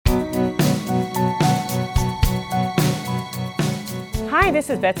this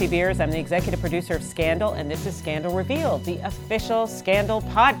is Betsy Beers. I'm the executive producer of Scandal, and this is Scandal Revealed, the official Scandal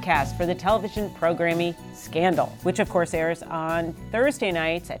podcast for the television programming Scandal, which of course airs on Thursday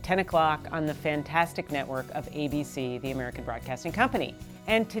nights at 10 o'clock on the fantastic network of ABC, the American Broadcasting Company.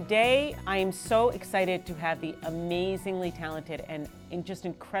 And today I am so excited to have the amazingly talented and just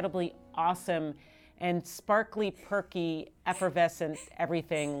incredibly awesome and sparkly, perky, effervescent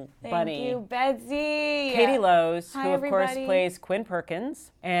everything bunny. Thank you, Betsy. Katie Lowes, Hi, who of everybody. course plays Quinn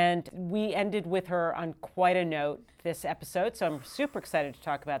Perkins. And we ended with her on quite a note this episode, so I'm super excited to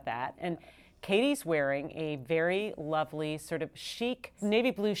talk about that. And Katie's wearing a very lovely sort of chic navy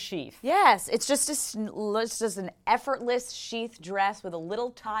blue sheath. Yes, it's just an effortless sheath dress with a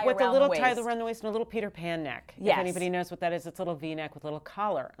little tie With around a little the waist. tie around the waist and a little Peter Pan neck. Yes. If anybody knows what that is, it's a little V-neck with a little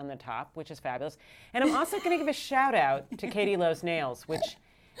collar on the top, which is fabulous. And I'm also going to give a shout out to Katie Lowes' nails, which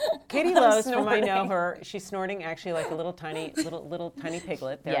Katie Lowes, from I know her, she's snorting actually like a little tiny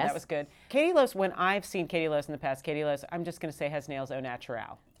piglet there. Yes. That was good. Katie Lowes, when I've seen Katie Lowes in the past, Katie Lowes, I'm just going to say has nails au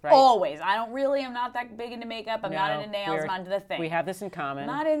naturel. Right? Always. I'm not that big into makeup. I'm not into nails. I'm not into the thing. We have this in common.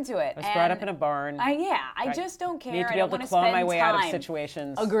 Not into it. I was brought up in a barn. I just don't care. Need to I be don't able to want claw my spend way out of time.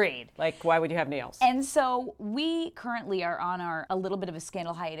 situations. Agreed. Like, why would you have nails? And so we currently are on a little bit of a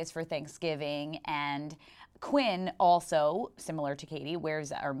scandal hiatus for Thanksgiving, and Quinn also, similar to Katie,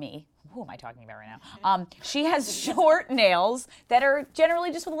 who am I talking about right now? She has short nails that are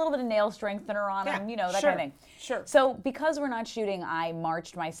generally just with a little bit of nail strengthener on them, that kind of thing. Sure. So because we're not shooting, I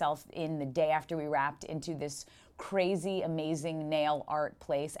marched myself in the day after we wrapped into this crazy, amazing nail art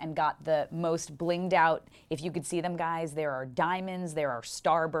place and got the most blinged out. If you could see them, guys, there are diamonds, there are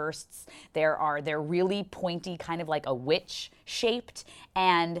starbursts, they're really pointy, kind of like a witch shaped.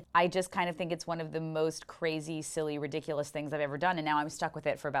 And I just kind of think it's one of the most crazy, silly, ridiculous things I've ever done. And now I'm stuck with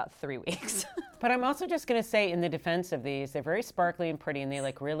it for about 3 weeks. But I'm also just going to say, in the defense of these, they're very sparkly and pretty, and they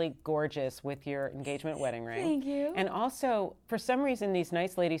look really gorgeous with your engagement wedding ring. Thank you. And also, for some reason, these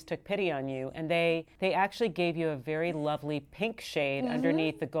nice ladies took pity on you, and they actually gave you a very lovely pink shade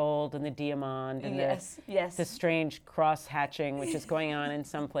underneath the gold and the diamond and the strange cross-hatching, which is going on in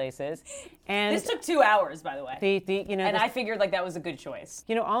some places. And this took 2 hours, by the way. And I figured like that was a good choice.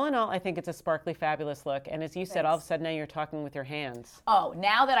 All in all, I think it's a sparkly, fabulous look. And as you said, all of a sudden now you're talking with your hands. Oh,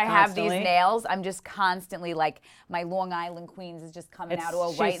 now that I have these Constantly. nails, I'm just constantly like, my Long Island Queens is just coming out to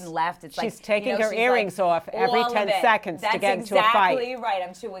a right and left. It's she's like taking her she's earrings like, off every all 10 of it. seconds to get into a That's fight. exactly right.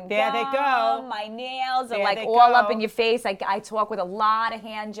 I'm chewing There they gum. go. My nails are There like they all up go. in your face. I talk with a lot of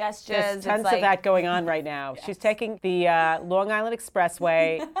hand gestures. There's tons It's of that going on right now. She's taking the Long Island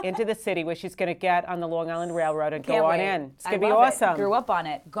Expressway into the city, where she's going to get on the Long Island Railroad and Can't go on wait. in. It's I going to be love it. awesome. Grew up on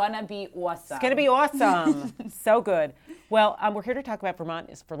it. Gonna be awesome. It's going to be awesome. So good. Well, we're here to talk about Vermont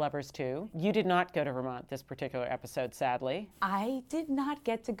is for Lovers too. You did not go to Vermont this particular episode, sadly. I did not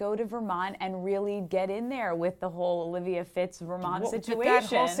get to go to Vermont and really get in there with the whole Olivia Fitz Vermont situation. With that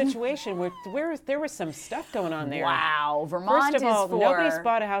whole situation, where there was some stuff going on there. Wow, Vermont First of all, is for... nobody's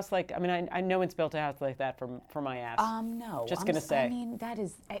bought a house like, I no one's built a house like that for my ass. No. Just going to say. I mean,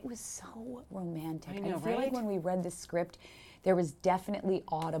 it was so romantic. I know, feel right? like when we read the script, there was definitely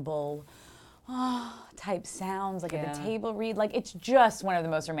audible type sounds, like at the table read. Like, it's just one of the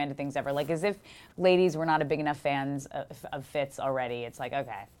most romantic things ever. Like, as if ladies were not a big enough fans of Fitz already. It's like,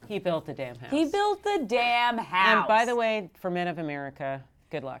 okay. He built the damn house. He built the damn house. And by the way, for men of America,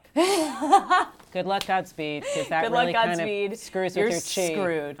 good luck. Good luck, Godspeed, because that Good luck, really kind Godspeed. of screws You're with your chi.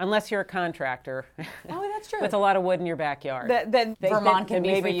 screwed. Unless you're a contractor. Oh, that's true. With a lot of wood in your backyard. Then Vermont can be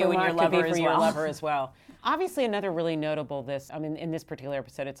for maybe you and your Vermont could lover be for as your well. lover as well. Obviously, another really notable in this particular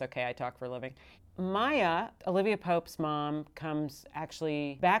episode, it's okay, I talk for a living. Maya, Olivia Pope's mom, comes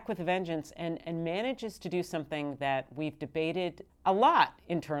actually back with a vengeance and manages to do something that we've debated a lot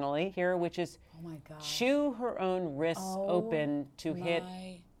internally here, which is chew her own wrists open to hit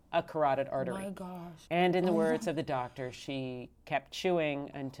a carotid artery. Oh my gosh. And in the words of the doctor, she kept chewing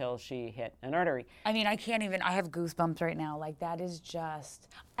until she hit an artery. I mean, I have goosebumps right now. Like, that is just,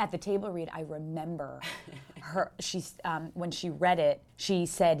 at the table read, I remember when she read it, she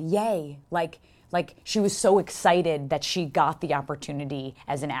said, yay. Like she was so excited that she got the opportunity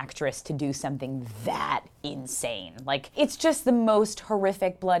as an actress to do something that insane. Like, it's just the most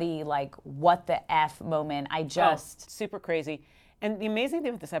horrific, bloody, like, what the F moment. Super crazy. And the amazing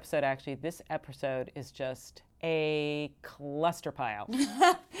thing with this episode, this episode is just a cluster pile.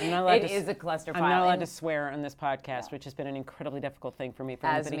 It is a cluster pile. I'm not allowed to swear on this podcast, which has been an incredibly difficult thing for me, for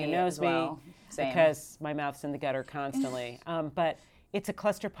As anybody me who knows as well. me, Same. because my mouth's in the gutter constantly. But it's a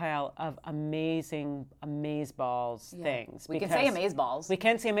cluster pile of amazing amazeballs things. We can say amazeballs. We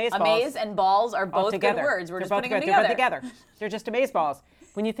can say amazeballs. Amaze and balls are both good words. We're just putting them together. They're both together. They're just amazeballs.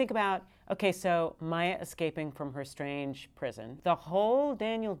 When you think about, okay, so Maya escaping from her strange prison, the whole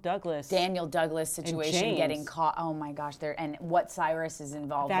Daniel Douglas situation, getting caught. Oh my gosh, and what Cyrus is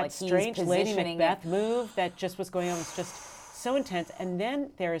involved. That like strange he's Lady positioning Macbeth move that just was going on was just so intense. And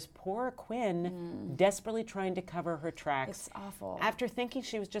then there's poor Quinn desperately trying to cover her tracks. It's awful. After thinking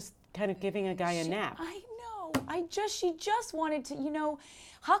she was just kind of giving a guy a nap. I know. She just wanted to,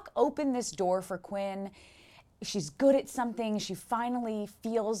 Huck opened this door for Quinn. She's good at something. She finally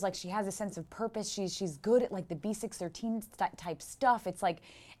feels like she has a sense of purpose. She's good at like the B613 type stuff. It's like,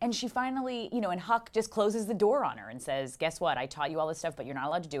 and she finally, and Huck just closes the door on her and says, guess what? I taught you all this stuff, but you're not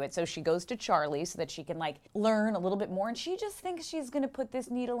allowed to do it. So she goes to Charlie so that she can like learn a little bit more. And she just thinks she's going to put this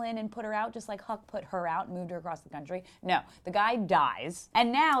needle in and put her out, just like Huck put her out and moved her across the country. No, the guy dies.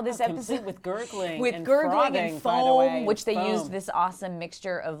 And now this episode with gurgling with and gurgling frothing, and by the foam, way, which they foam. used this awesome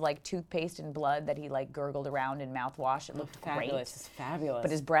mixture of like toothpaste and blood that he like gurgled around in mouthwash. It looked fabulous. great. It's fabulous.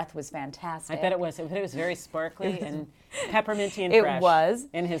 But his breath was fantastic. I bet it was. It was very sparkly and pepperminty and It fresh. was.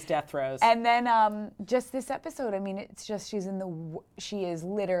 In his death throes. And then just this episode, I mean, it's just she is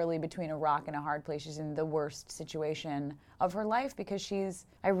literally between a rock and a hard place. She's in the worst situation of her life because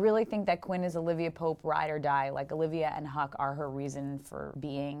I really think that Quinn is Olivia Pope, ride or die. Like Olivia and Huck are her reason for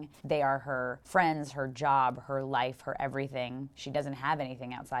being. They are her friends, her job, her life, her everything. She doesn't have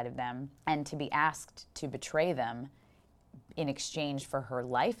anything outside of them. And to be asked to betray them in exchange for her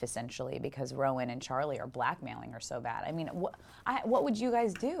life, essentially, because Rowan and Charlie are blackmailing her so bad. I mean, what would you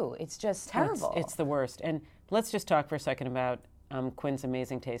guys do? It's just terrible. It's the worst. And let's just talk for a second about Quinn's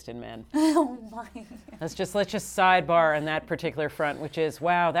amazing taste in men. Oh my! Let's just sidebar on that particular front, which is,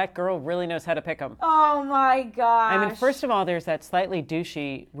 wow, that girl really knows how to pick them. Oh my gosh! I mean, first of all, there's that slightly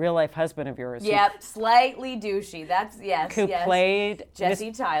douchey real-life husband of yours. Yep, slightly douchey. That's who played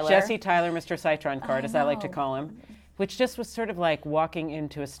Jesse Tyler. Jesse Tyler, Mr. Citron Card, as I like to call him. Which just was sort of like walking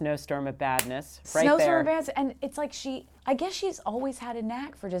into a snowstorm of badness right there. Snowstorm of badness, and it's like I guess she's always had a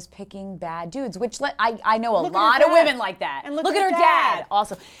knack for just picking bad dudes, which I know a lot of women like that. And look at at her dad.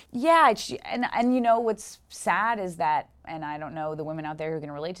 also. Yeah, and what's sad is that, and I don't know the women out there who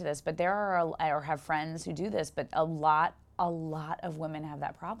can relate to this, but there are, or have friends who do this, but a lot of women have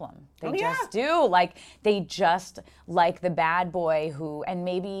that problem. They just do. Like, they just like the bad boy who, and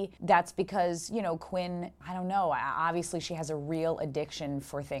maybe that's because, Quinn, I don't know, obviously she has a real addiction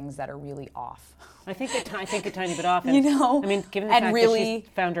for things that are really off. I think a tiny bit off. I mean, given the fact really, that she's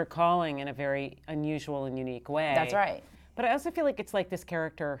found her calling in a very unusual and unique way. That's right. But I also feel like it's like this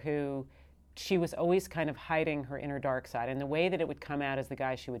character who she was always kind of hiding her inner dark side, and the way that it would come out as the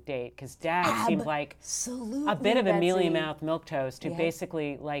guy she would date, because Dad seemed like a bit of a mealy-mouthed milquetoast who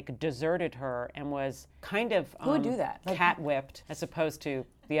basically like deserted her and was kind of who would do that? Cat-whipped, as opposed to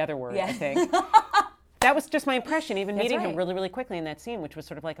the other word, I think. That was just my impression, even meeting him really, really quickly in that scene, which was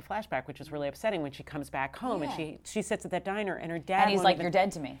sort of like a flashback, which was really upsetting when she comes back home and she sits at that diner and her dad... And he's like, you're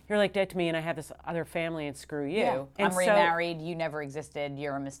dead to me. You're like dead to me and I have this other family and screw you. Yeah. And I'm remarried, you never existed,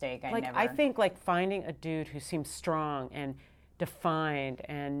 you're a mistake, I think like finding a dude who seems strong and defined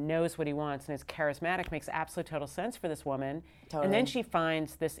and knows what he wants and is charismatic makes absolute total sense for this woman. Totally. And then she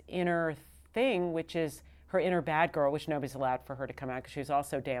finds this inner thing, which is her inner bad girl, which nobody's allowed for her to come out because she's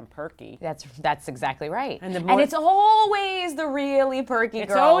also damn perky. That's exactly right. And it's always the really perky girls.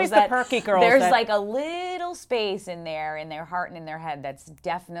 It's always the perky girls. There's like a little space in their heart and in their head that's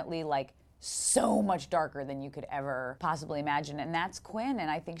definitely like so much darker than you could ever possibly imagine. And that's Quinn,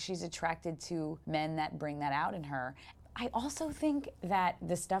 and I think she's attracted to men that bring that out in her. I also think that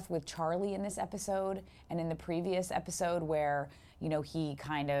the stuff with Charlie in this episode and in the previous episode where, he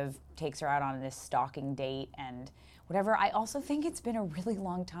kind of takes her out on this stalking date and whatever, I also think it's been a really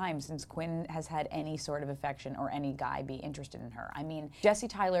long time since Quinn has had any sort of affection or any guy be interested in her. I mean, Jesse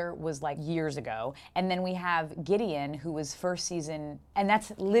Tyler was like years ago, and then we have Gideon, who was first season, and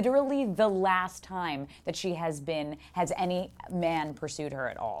that's literally the last time that has any man pursued her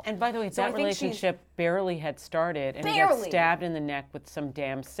at all. And by the way, that relationship barely had started, and he got stabbed in the neck with some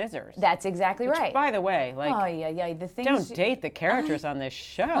damn scissors. That's exactly right. By the way, the thing don't date the characters on this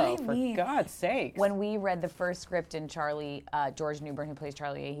show, for God's sakes. When we read the first script in Charlie, George Newbern, who plays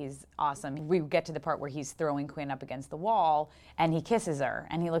Charlie, he's awesome. We get to the part where he's throwing Quinn up against the wall, and he kisses her,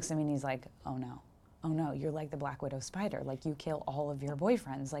 and he looks at me and he's like, oh no. oh no, you're like the Black Widow spider. Like, you kill all of your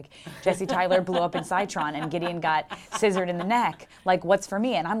boyfriends. Like, Jesse Tyler blew up in Citron and Gideon got scissored in the neck. Like, what's for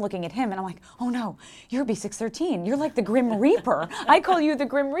me? And I'm looking at him and I'm like, oh no, you're B613. You're like the Grim Reaper. I call you the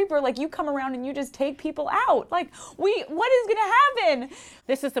Grim Reaper. Like, you come around and you just take people out. Like, what is gonna happen?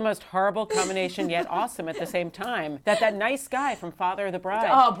 This is the most horrible combination yet awesome at the same time. That nice guy from Father of the Bride.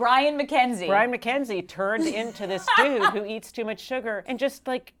 Oh, Brian McKenzie. Brian McKenzie turned into this dude who eats too much sugar and just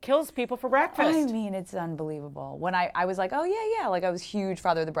like kills people for breakfast. I mean, it's unbelievable. When I was like, oh yeah, like I was a huge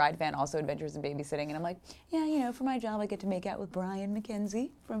Father of the Bride fan, also Adventures in Babysitting, and I'm like, yeah, you know, for my job I get to make out with Brian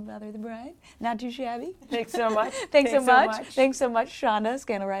McKenzie from Father of the Bride. Not too shabby. Thanks so much. Thanks so much. Thanks so much, Shonda,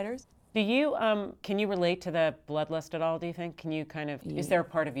 Scandal Writers. Do you, can you relate to the bloodlust at all, do you think? Can you kind of, is there a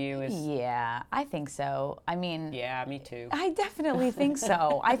part of you? Yeah, I think so. I mean... Yeah, me too. I definitely think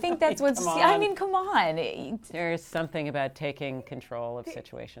so. I think that's what's... I mean, come on. There is something about taking control of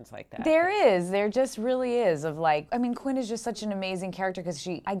situations like that. There is. There just really is. Of like, I mean, Quinn is just such an amazing character because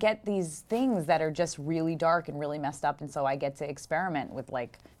I get these things that are just really dark and really messed up, and so I get to experiment with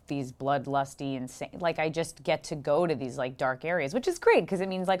like these bloodlusty, insane, like I just get to go to these like dark areas, which is great because it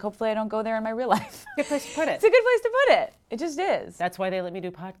means like hopefully I don't go there in my real life. Good place to put it. It's a good place to put it. It just is. That's why they let me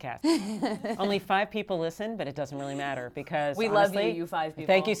do podcasts. Only 5 people listen, but it doesn't really matter because we honestly, love you 5 people.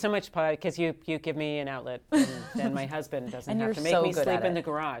 Thank you so much, because you give me an outlet, and then my husband doesn't have to make me sleep in the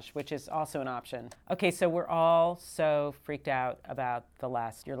garage, which is also an option. Okay, so we're all so freaked out about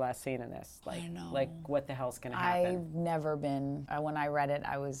your last scene in this. Like, I know. Like, what the hell's going to happen? I've never been. When I read it,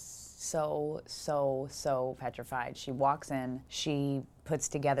 I was so petrified. She walks in. She puts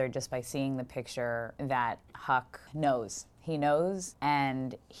together just by seeing the picture that Huck knows. He knows,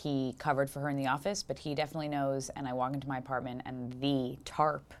 and he covered for her in the office, but he definitely knows. And I walk into my apartment, and the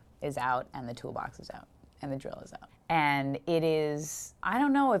tarp is out, and the toolbox is out, and the drill is out. And it is, I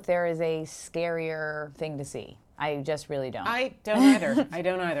don't know if there is a scarier thing to see. I just really don't. I don't either. I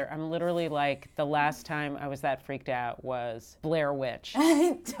don't either. I'm literally like, the last time I was that freaked out was Blair Witch.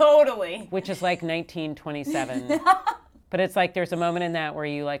 Totally. Which is like 1927. But it's like there's a moment in that where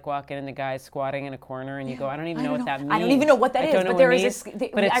you like walk in and the guy's squatting in a corner and you go, I don't even know what that means. I don't even know what that is, but there is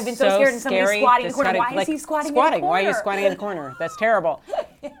I've been so scared of somebody squatting in the corner. Why is he squatting in the corner? Why are you squatting in the corner? That's terrible.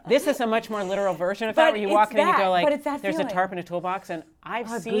 This is a much more literal version of that, where you walk in and you go like, there's a tarp in a toolbox, and I've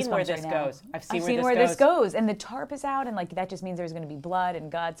seen where this goes. I've seen where this goes. And the tarp is out, and like that just means there's going to be blood and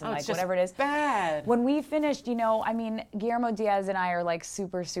guts and like whatever it is. Bad. When we finished, you know, I mean, Guillermo Diaz and I are like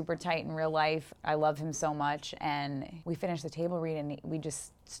super, super tight in real life. I love him so much, and we finished the table read, and we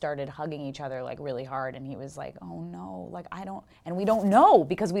just started hugging each other like really hard, and he was like, oh no, like and we don't know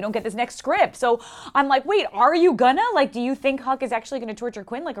because we don't get this next script. So I'm like, wait, are you gonna? Like, do you think Huck is actually gonna torture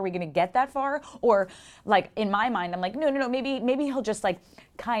Quinn? Like, are we gonna get that far? Or like, in my mind, I'm like, no, maybe he'll just like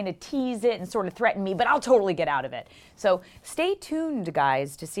kind of tease it and sort of threaten me, but I'll totally get out of it. So stay tuned,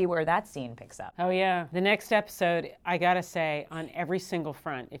 guys, to see where that scene picks up. Oh yeah, the next episode, I gotta say, on every single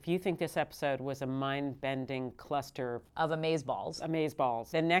front, if you think this episode was a mind-bending cluster of amazeballs,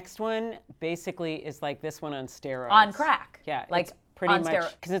 the next one basically is like this one on steroids. On crack. Yeah, like it's pretty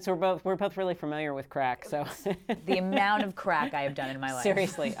much because we're both really familiar with crack. So the amount of crack I have done in my life.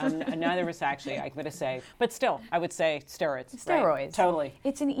 Seriously, neither of us actually. I'm gonna say, but still, I would say steroids. Steroids, right? Totally.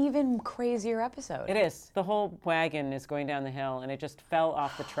 It's an even crazier episode. It is. The whole wagon is going down the hill, and it just fell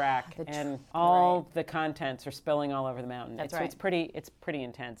off the track, and all the contents are spilling all over the mountain. That's right. It's pretty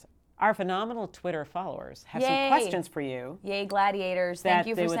intense. Our phenomenal Twitter followers have some questions for you. Yay, gladiators. Thank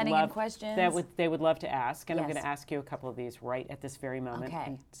you for sending in questions. They would love to ask, and yes. I'm going to ask you a couple of these right at this very moment,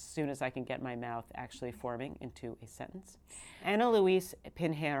 okay. As soon as I can get my mouth actually forming into a sentence. Ana Luis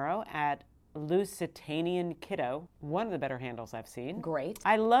Pinheiro at Lusitanian Kiddo, one of the better handles I've seen. Great.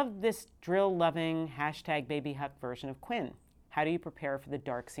 I love this drill-loving #Baby Huck version of Quinn. How do you prepare for the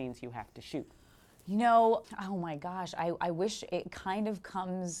dark scenes you have to shoot? You know, oh my gosh, I wish it kind of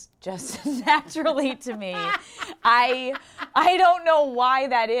comes just naturally to me. I don't know why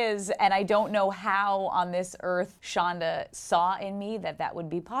that is, and I don't know how on this earth Shonda saw in me that would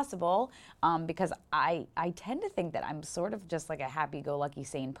be possible, because I tend to think that I'm sort of just like a happy-go-lucky,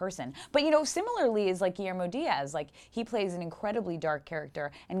 sane person. But, you know, similarly is like Guillermo Diaz. Like, he plays an incredibly dark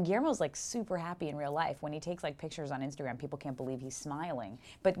character, and Guillermo's like super happy in real life. When he takes like pictures on Instagram, people can't believe he's smiling.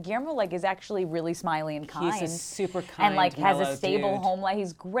 But Guillermo like is actually really smiley and kind. He's a super kind, and like has a stable dude. home life.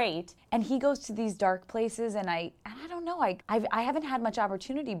 He's great, and he goes to these dark places. And I don't know. I haven't had much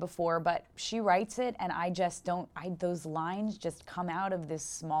opportunity before, but she writes it, and I just don't. Those lines just come out of this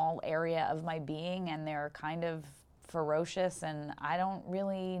small area of my being, and they're kind of ferocious, and I don't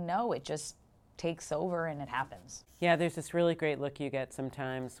really know. It just takes over and it happens. Yeah, there's this really great look you get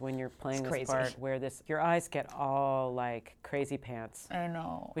sometimes when you're playing this part where your eyes get all like crazy pants. I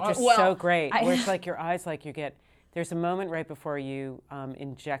know. Which is so great. Where it's like your eyes, like there's a moment right before you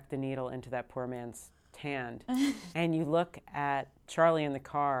inject the needle into that poor man's hand and you look at Charlie in the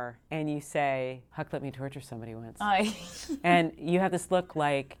car and you say, Huck let me torture somebody once. And you have this look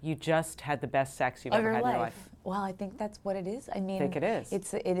like you just had the best sex you've ever had in your life. Well, I think that's what it is. I mean, I think it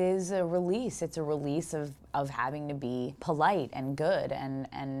is. It is a release. It's a release of having to be polite and good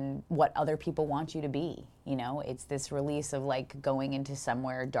and what other people want you to be. You know, it's this release of like going into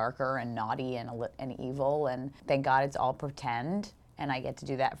somewhere darker and naughty and evil. And thank God it's all pretend, and I get to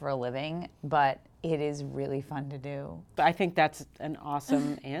do that for a living. But it is really fun to do. I think that's an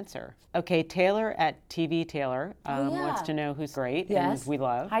awesome answer. Okay, Taylor at TV Taylor wants to know who's great and we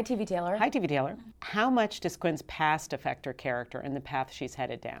love. Hi, TV Taylor. Hi, TV Taylor. How much does Quinn's past affect her character and the path she's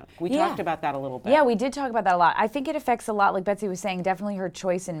headed down? We talked about that a little bit. Yeah, we did talk about that a lot. I think it affects a lot, like Betsy was saying, definitely her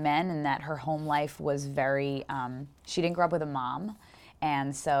choice in men, and that her home life was very, she didn't grow up with a mom.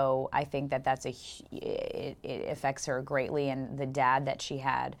 And so I think that it affects her greatly, and the dad that she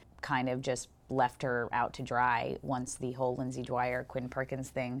had kind of just left her out to dry once the whole Lindsay Dwyer, Quinn Perkins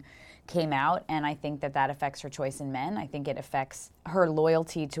thing came out. And I think that affects her choice in men. I think it affects her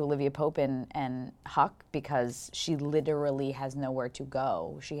loyalty to Olivia Pope and Huck, because she literally has nowhere to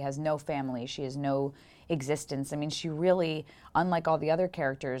go. She has no family. She has no existence. I mean, she really, unlike all the other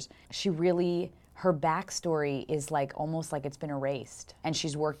characters, her backstory is like almost like it's been erased. And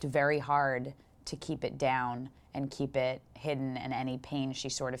she's worked very hard to keep it down and keep it hidden, and any pain she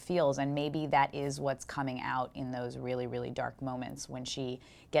sort of feels. And maybe that is what's coming out in those really, really dark moments when she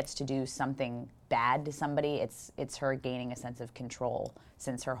gets to do something bad to somebody. It's her gaining a sense of control,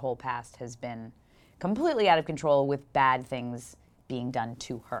 since her whole past has been completely out of control with bad things being done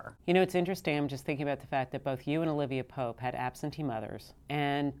to her. You know, it's interesting. I'm just thinking about the fact that both you and Olivia Pope had absentee mothers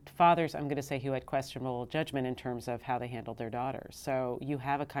and fathers, I'm going to say, who had questionable judgment in terms of how they handled their daughters. So you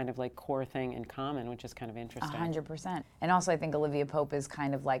have a kind of like core thing in common, which is kind of interesting. 100%. And also I think Olivia Pope is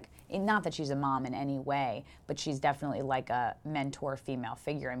kind of like, not that she's a mom in any way, but she's definitely like a mentor female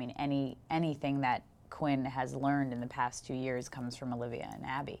figure. I mean, anything that Quinn has learned in the past 2 years comes from Olivia and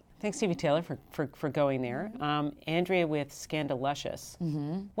Abby. Thanks, Stevie Taylor, for going there. Andrea with Scandalicious.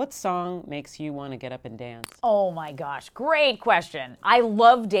 Mm-hmm. What song makes you want to get up and dance? Oh my gosh, great question. I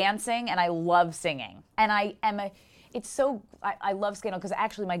love dancing and I love singing. And I love Scandal because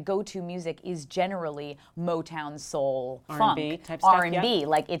actually my go-to music is generally Motown, soul, R&B funk, type stuff, R&B. yeah.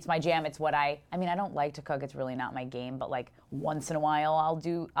 Like it's my jam. It's what I don't like to cook. It's really not my game. But like once in a while,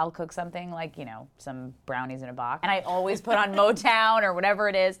 I'll cook something like, you know, some brownies in a box. And I always put on Motown or whatever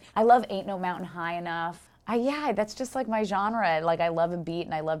it is. I love Ain't No Mountain High Enough. That's just like my genre. Like I love a beat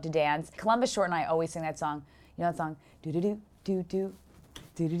and I love to dance. Columbus Short and I always sing that song. You know that song? Do do do do do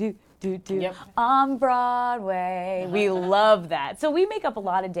do do do. Yep. On Broadway. We love that. So we make up a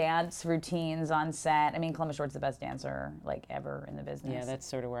lot of dance routines on set. I mean, Columbus Short's the best dancer like ever in the business. Yeah, that's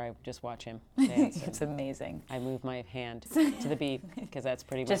sort of where I just watch him dance. It's amazing. I move my hand to the beat because that's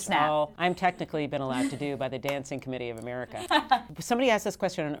pretty Just much snap. all I'm technically been allowed to do by the Dancing Committee of America. Somebody asked this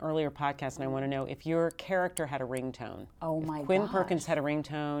question on an earlier podcast, and I want to know if your character had a ringtone. Oh my If Quinn gosh. Perkins had a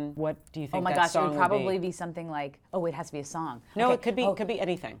ringtone, what do you think Oh my that gosh, it song would probably be? be something like, it has to be a song. No, Okay. it could be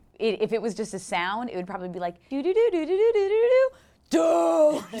anything. If it was just a sound, it would probably be like do do do do do do do do do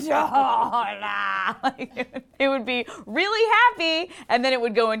do. Like, it would be really happy, and then it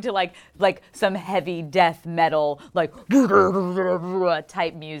would go into like some heavy death metal like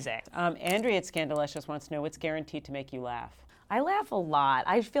type music. Andrea at Scandalicious wants to know what's guaranteed to make you laugh. I laugh a lot.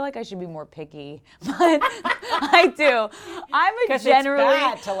 I feel like I should be more picky, but I do. I'm a 'Cause generally. it's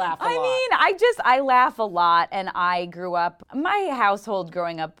bad to laugh a lot. I laugh a lot, and I grew up. My household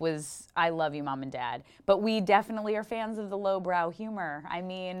growing up was, I love you, Mom and Dad, but we definitely are fans of the lowbrow humor. I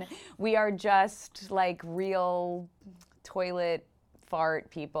mean, we are just like real toilet fart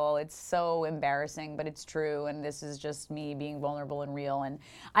people. It's so embarrassing, but it's true, and this is just me being vulnerable and real, and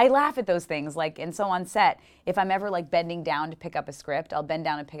I laugh at those things. Like, and so on set, if I'm ever like bending down to pick up a script, I'll bend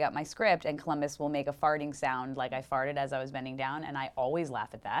down and pick up my script, and Columbus will make a farting sound like I farted as I was bending down, and I always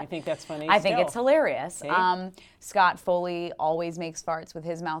laugh at that. I think that's funny. I think still. it's hilarious. See? Scott Foley always makes farts with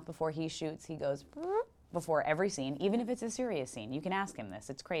his mouth before he shoots. He goes before every scene, even if it's a serious scene. You can ask him this.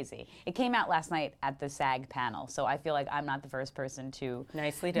 It's crazy. It came out last night at the SAG panel, so I feel like I'm not the first person to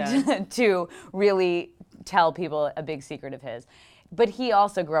Nicely done. to really tell people a big secret of his. But he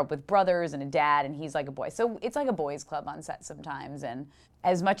also grew up with brothers and a dad, and he's like a boy. So it's like a boys' club on set sometimes. And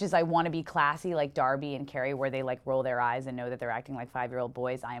as much as I want to be classy like Darby and Carrie, where they like roll their eyes and know that they're acting like 5-year-old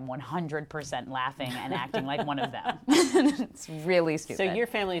boys, I am 100% laughing and acting like one of them. It's really stupid. So your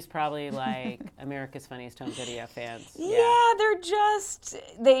family is probably like America's Funniest Home Video fans. Yeah,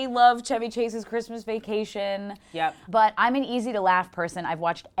 they love Chevy Chase's Christmas Vacation. Yep. But I'm an easy to laugh person. I've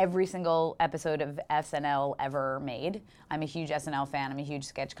watched every single episode of SNL ever made. I'm a huge SNL fan. I'm a huge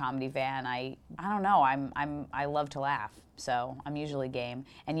sketch comedy fan. I don't know. I love to laugh. So I'm usually game.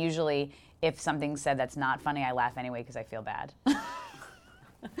 And usually if something's said that's not funny, I laugh anyway because I feel bad.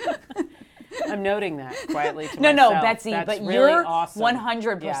 I'm noting that quietly to No, myself. Betsy, That's but really you're awesome.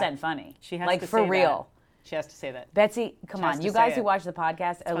 100% funny. She has like to for say real. That. She has to say that. Betsy, come She has on. to You say guys it. who watch the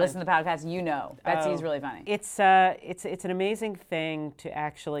podcast or listen to the podcast, you know. Betsy's really funny. It's an amazing thing to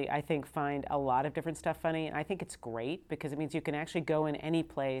actually, I think, find a lot of different stuff funny. And I think it's great because it means you can actually go in any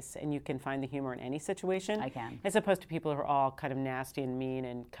place and you can find the humor in any situation. I can. As opposed to people who are all kind of nasty and mean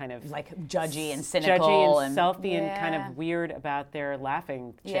and kind of Like judgy and cynical. and selfie and kind of weird about their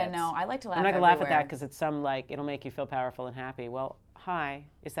laughing chits. Yeah, no, I like to laugh I'm not going to laugh at everywhere. that because it's some like, it'll make you feel powerful and happy. Well, hi,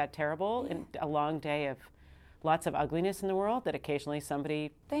 is that terrible? In a long day of lots of ugliness in the world that occasionally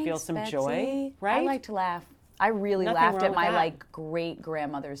somebody feels some Betsy. joy, right? I like to laugh. I really Nothing laughed wrong at with my that. like great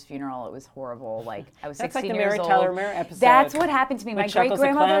grandmother's funeral. It was horrible. Like I was That's 16 like the years Mary old. Tyler Moore episode. That's what happened to me. when My Chuckles the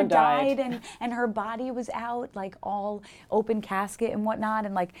great grandmother Clown died. and her body was out, like all open casket and whatnot.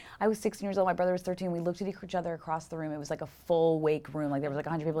 And like I was 16 years old. My brother was 13. We looked at each other across the room. It was like a full wake room. Like there was like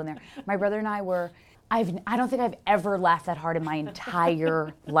 100 people in there. My brother and I were. I don't think I've ever laughed that hard in my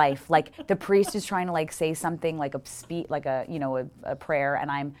entire life. Like the priest is trying to like say something like a prayer,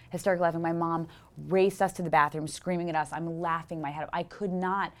 and I'm hysterically laughing. My mom raced us to the bathroom, screaming at us. I'm laughing my head off. I could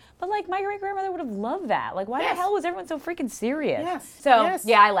not. But like my great grandmother would have loved that. Like why the hell was everyone so freaking serious? Yes. So Yes.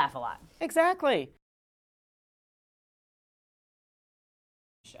 yeah, I laugh a lot. Exactly.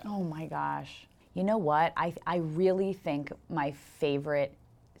 Oh my gosh. You know what? I really think my favorite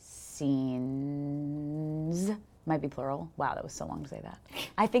scenes might be plural. Wow, that was so long to say that.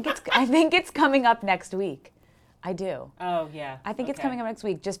 I think it's coming up next week. I do. Oh, yeah. I think it's coming up next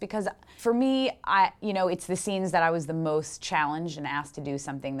week just because for me, it's the scenes that I was the most challenged and asked to do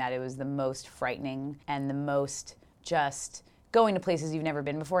something that it was the most frightening and the most just going to places you've never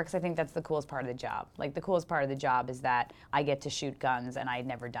been before, because I think that's the coolest part of the job. Like the coolest part of the job is that I get to shoot guns, and I'd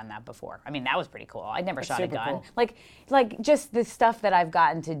never done that before. I mean, that was pretty cool. I'd never shot a super gun. cool. Like just the stuff that I've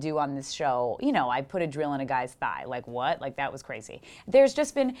gotten to do on this show. You know, I put a drill in a guy's thigh. Like what? Like that was crazy. There's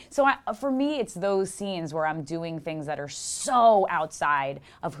just been for me, it's those scenes where I'm doing things that are so outside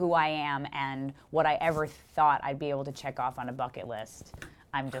of who I am and what I ever thought I'd be able to check off on a bucket list.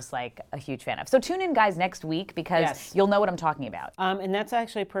 I'm just like a huge fan of. So tune in, guys, next week because you'll know what I'm talking about. And that's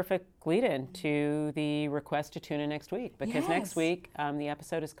actually a perfect lead-in to the request to tune in next week because next week the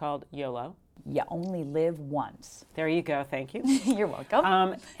episode is called YOLO. You only live once. There you go. Thank you. You're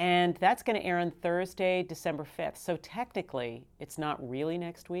welcome. And that's going to air on Thursday, December 5th. So technically, it's not really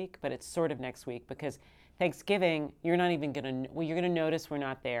next week, but it's sort of next week because Thanksgiving, you're not even going to, you're going to notice we're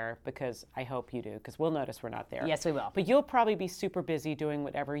not there because I hope you do, because we'll notice we're not there. Yes, we will. But you'll probably be super busy doing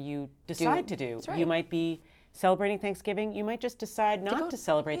whatever you decide to do. That's right. You might be celebrating Thanksgiving. You might just decide not to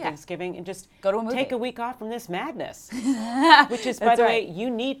celebrate Thanksgiving and just go to a movie. Take a week off from this madness. Which is, by the way, you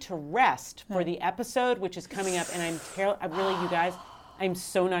need to rest for the episode, which is coming up. And I'm really, you guys, I'm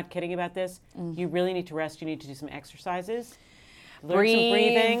so not kidding about this. You really need to rest. You need to do some exercises. Learn some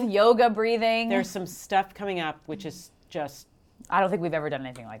breathing. Yoga breathing. There's some stuff coming up, which is just I don't think we've ever done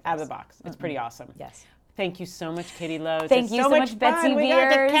anything like this. out of the box. It's pretty awesome. Yes. Thank you so much, Katie Lowe. Thank you so much, Betsy fun. Beers. We got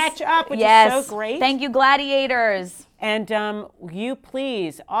to catch up, which yes. is so great. Thank you, gladiators. And you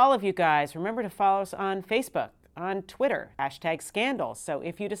please, all of you guys, remember to follow us on Facebook, on Twitter, #Scandal. So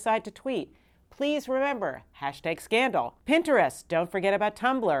if you decide to tweet, please remember, #Scandal. Pinterest, don't forget about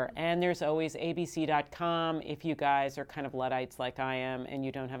Tumblr. And there's always abc.com if you guys are kind of Luddites like I am and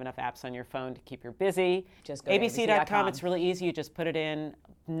you don't have enough apps on your phone to keep you busy. Just go to abc.com. It's really easy. You just put it in.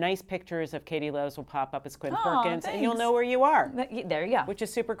 Nice pictures of Katie Lowe's will pop up as Quinn Perkins, and you'll know where you are. There you go. Which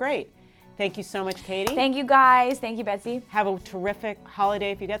is super great. Thank you so much, Katie. Thank you, guys. Thank you, Betsy. Have a terrific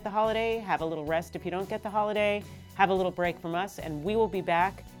holiday if you get the holiday. Have a little rest if you don't get the holiday. Have a little break from us, and we will be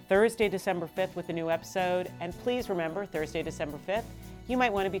back Thursday, December 5th with a new episode. And please remember, Thursday, December 5th, you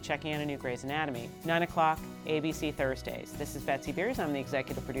might want to be checking out a new Grey's Anatomy. 9 o'clock, ABC Thursdays. This is Betsy Beers. I'm the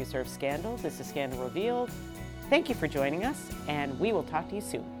executive producer of Scandal. This is Scandal Revealed. Thank you for joining us, and we will talk to you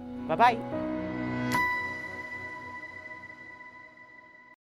soon. Bye-bye.